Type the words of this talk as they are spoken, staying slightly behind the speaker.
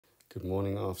Good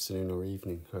morning, afternoon, or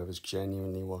evening, whoever's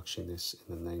genuinely watching this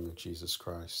in the name of Jesus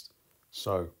Christ.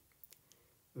 So,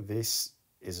 this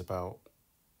is about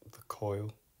the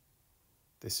coil.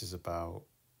 This is about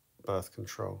birth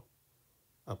control,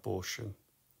 abortion,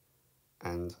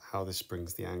 and how this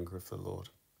brings the anger of the Lord.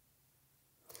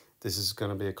 This is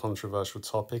going to be a controversial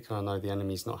topic, and I know the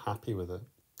enemy's not happy with it,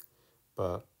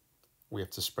 but we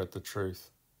have to spread the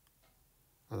truth.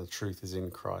 And the truth is in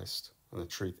Christ, and the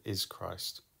truth is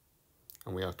Christ.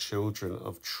 And we are children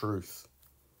of truth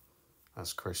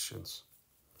as Christians.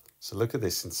 So look at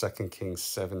this in 2 Kings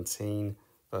 17,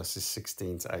 verses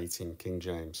 16 to 18, King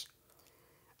James.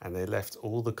 And they left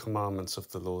all the commandments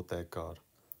of the Lord their God,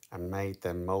 and made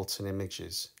them molten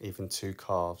images, even 2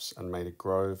 calves, and made a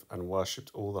grove, and worshipped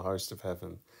all the host of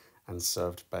heaven, and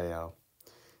served Baal.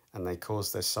 And they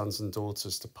caused their sons and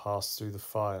daughters to pass through the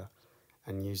fire,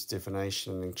 and used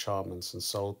divination and enchantments, and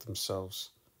sold themselves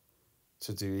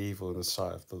to do evil in the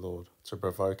sight of the Lord, to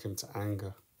provoke him to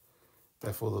anger.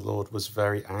 Therefore the Lord was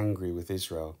very angry with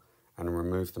Israel, and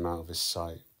removed them out of his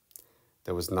sight.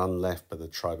 There was none left but the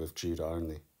tribe of Judah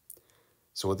only.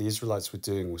 So what the Israelites were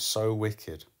doing was so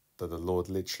wicked that the Lord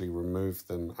literally removed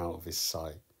them out of his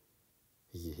sight.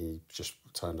 He just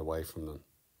turned away from them.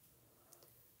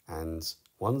 And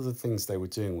one of the things they were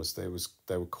doing was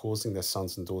they were causing their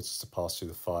sons and daughters to pass through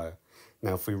the fire.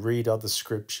 Now, if we read other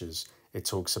scriptures, it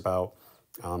talks about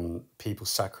people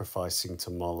sacrificing to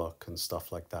Moloch and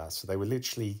stuff like that. So they were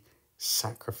literally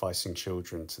sacrificing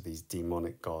children to these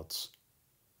demonic gods.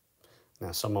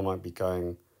 Now, someone might be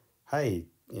going, hey,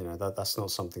 you know, that's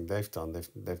not something they've done.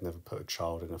 They've never put a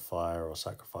child in a fire or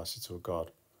sacrificed it to a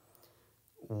god.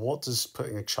 What does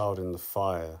putting a child in the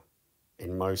fire,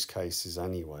 in most cases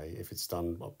anyway, if it's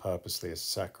done purposely as a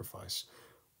sacrifice,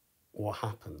 what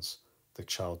happens? The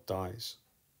child dies.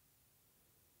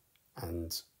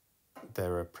 And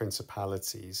there are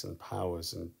principalities and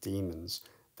powers and demons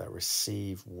that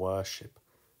receive worship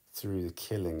through the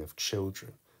killing of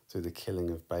children, through the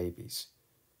killing of babies.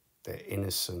 They're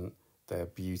innocent, they're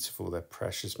beautiful, they're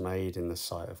precious, made in the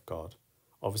sight of God.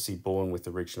 Obviously born with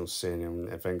original sin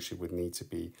and eventually would need to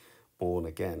be born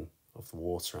again of the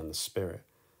water and the spirit.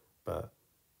 But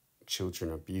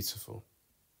children are beautiful.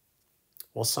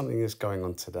 What's something that's going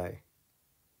on today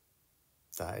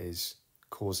that is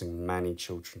causing many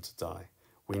children to die?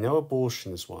 We know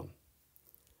abortion is one,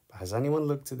 but has anyone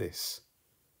looked at this?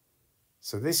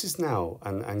 So this is now,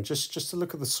 and just to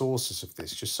look at the sources of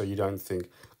this, just so you don't think,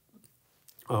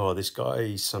 oh, this guy,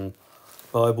 he's some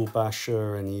Bible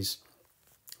basher and he's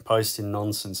posting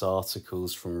nonsense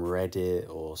articles from Reddit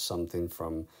or something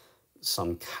from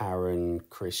some Karen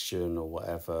Christian or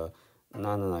whatever.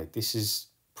 No, this is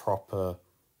proper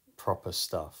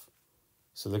stuff.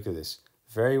 So look at this.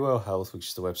 Very Well Health, which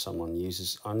is the website one,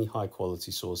 uses only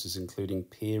high-quality sources, including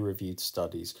peer-reviewed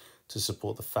studies, to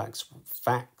support the facts,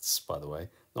 by the way,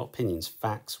 not opinions,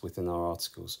 facts within our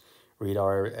articles. Read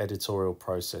our editorial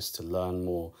process to learn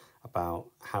more about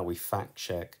how we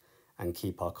fact-check and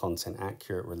keep our content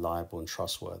accurate, reliable, and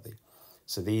trustworthy.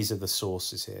 So these are the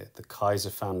sources here. The Kaiser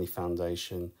Family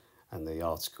Foundation, and the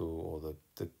article or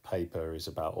the paper is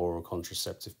about oral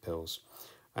contraceptive pills,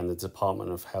 and the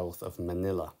Department of Health of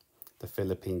Manila, the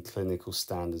Philippine Clinical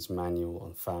Standards Manual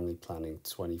on Family Planning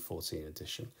 2014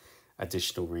 edition.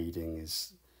 Additional reading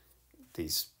is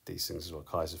these things as well,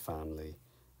 Kaiser Family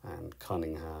and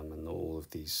Cunningham and all of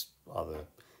these other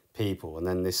people. And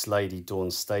then this lady,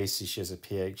 Dawn Stacey, she has a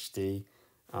PhD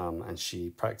and she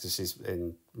practices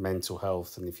in mental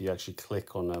health. And if you actually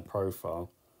click on her profile,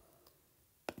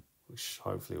 which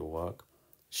hopefully will work,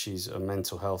 she's a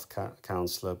mental health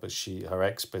counsellor, but her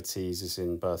expertise is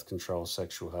in birth control,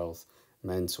 sexual health,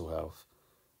 mental health.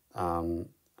 And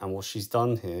what she's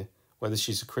done here, whether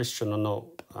she's a Christian or not,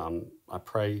 I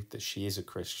pray that she is a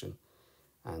Christian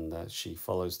and that she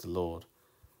follows the Lord.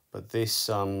 But this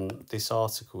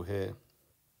article here,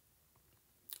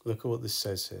 look at what this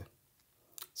says here.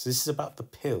 So this is about the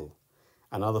pill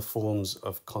and other forms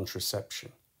of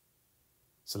contraception.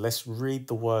 So let's read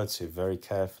the words here very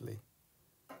carefully.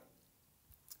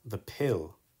 The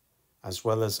pill, as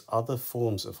well as other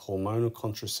forms of hormonal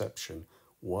contraception,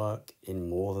 work in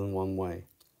more than one way.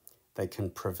 They can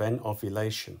prevent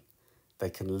ovulation. They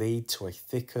can lead to a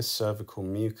thicker cervical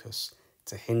mucus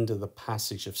to hinder the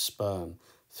passage of sperm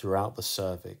throughout the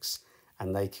cervix,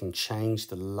 and they can change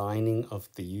the lining of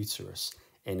the uterus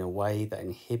in a way that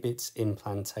inhibits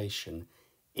implantation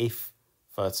if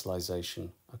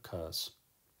fertilization occurs.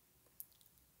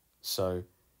 So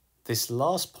this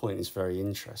last point is very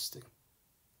interesting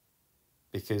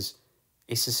because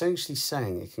it's essentially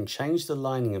saying it can change the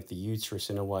lining of the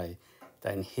uterus in a way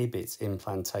that inhibits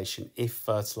implantation if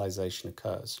fertilization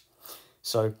occurs.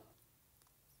 So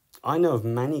I know of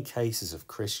many cases of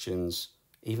Christians,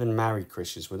 even married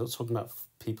Christians. We're not talking about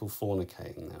people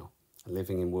fornicating now and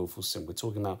living in willful sin. We're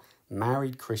talking about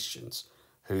married Christians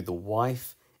who the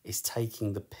wife is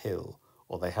taking the pill,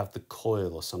 or they have the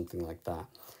coil or something like that.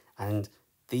 And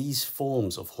these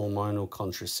forms of hormonal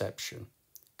contraception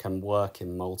can work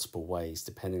in multiple ways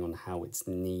depending on how it's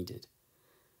needed.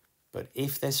 But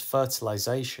if there's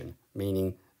fertilization,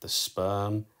 meaning the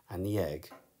sperm and the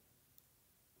egg,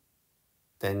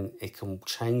 then it can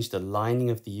change the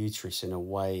lining of the uterus in a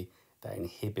way that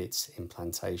inhibits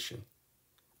implantation,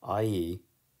 i.e.,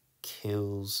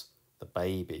 kills the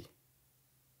baby.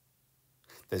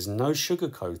 There's no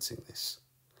sugarcoating this.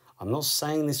 I'm not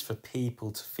saying this for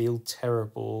people to feel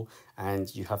terrible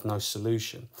and you have no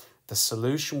solution. The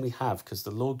solution we have, because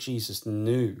the Lord Jesus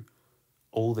knew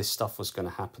all this stuff was going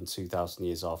to happen 2,000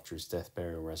 years after his death,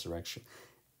 burial, and resurrection.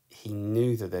 He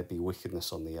knew that there'd be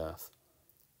wickedness on the earth.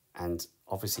 And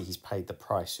obviously he's paid the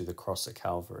price through the cross at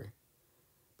Calvary.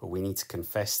 But we need to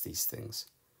confess these things.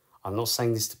 I'm not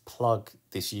saying this to plug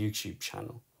this YouTube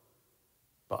channel,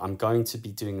 but I'm going to be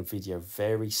doing a video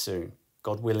very soon,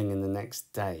 God willing in the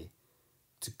next day,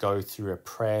 to go through a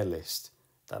prayer list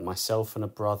that myself and a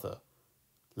brother,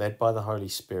 led by the Holy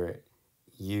Spirit,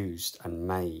 used and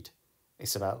made.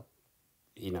 It's about,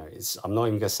 I'm not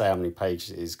even going to say how many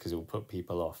pages it is because it will put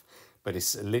people off, but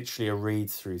it's literally a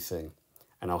read-through thing.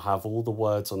 And I'll have all the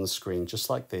words on the screen, just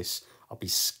like this. I'll be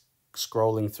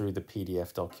scrolling through the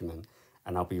PDF document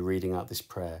and I'll be reading out this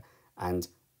prayer. And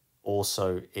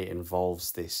also it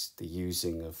involves the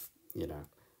using of,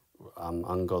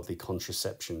 ungodly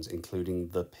contraceptions, including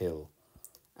the pill,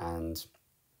 and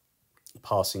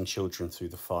passing children through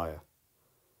the fire.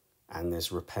 And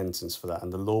there's repentance for that.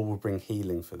 And the Lord will bring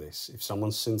healing for this. If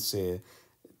someone's sincere,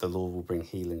 the Lord will bring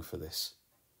healing for this.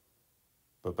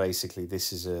 But basically,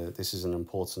 this is an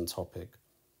important topic.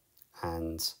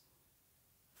 And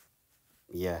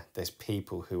yeah, there's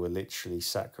people who are literally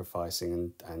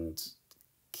sacrificing and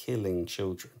killing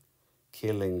children,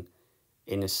 killing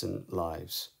innocent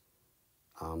lives,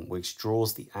 which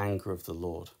draws the anger of the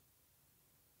Lord.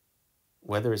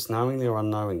 Whether it's knowingly or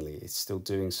unknowingly, it's still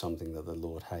doing something that the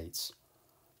Lord hates.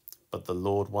 But the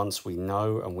Lord, once we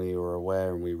know and we are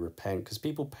aware and we repent, because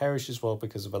people perish as well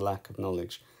because of a lack of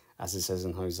knowledge, as it says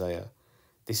in Hosea.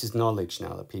 This is knowledge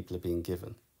now that people are being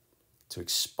given to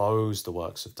expose the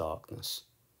works of darkness.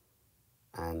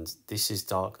 And this is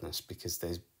darkness because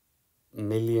there's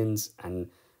millions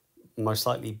and most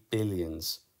likely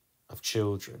billions of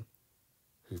children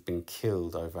who've been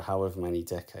killed over however many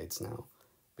decades now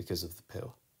because of the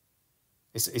pill.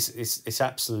 It's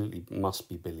absolutely must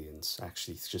be billions,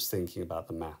 actually, just thinking about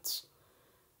the maths.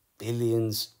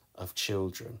 Billions of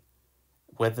children,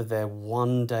 whether they're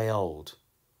 1 day old,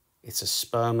 it's a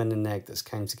sperm and an egg that's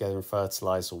came together and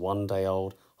fertilized, 1 day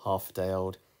old, half a day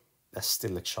old, that's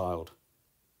still a child.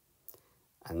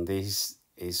 And this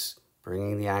is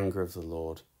bringing the anger of the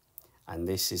Lord. And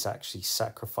this is actually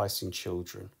sacrificing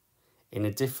children in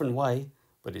a different way,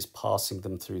 but it's passing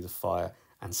them through the fire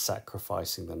and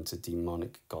sacrificing them to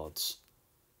demonic gods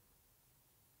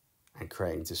and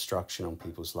creating destruction on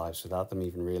people's lives without them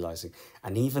even realizing.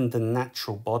 And even the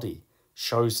natural body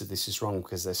shows that this is wrong,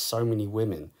 because there's so many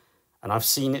women, and I've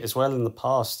seen it as well in the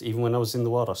past. Even when I was in the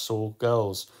world, I saw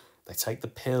girls, they take the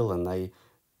pill and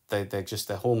they're just,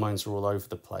 their hormones are all over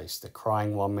the place. They're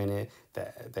crying 1 minute,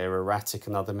 they're erratic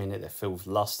another minute, they're filled with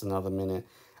lust another minute.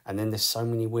 And then there's so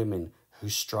many women who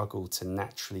struggle to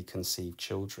naturally conceive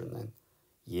children then,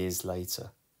 years later,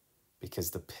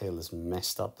 because the pill has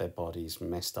messed up their bodies,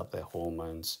 messed up their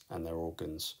hormones and their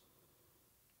organs.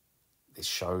 It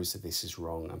shows that this is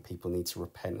wrong, and people need to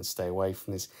repent and stay away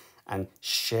from this and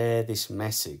share this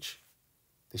message.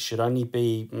 This should only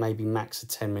be maybe max a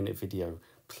 10-minute video.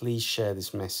 Please share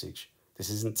this message. This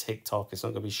isn't TikTok. It's not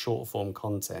going to be short form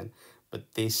content,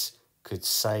 but this could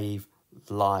save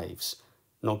lives.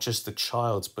 Not just the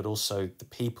child's, but also the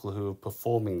people who are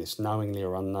performing this knowingly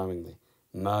or unknowingly,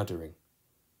 murdering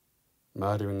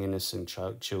innocent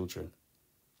children.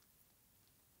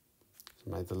 So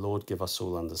may the Lord give us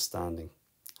all understanding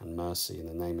and mercy in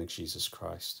the name of Jesus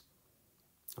Christ.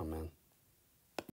 Amen.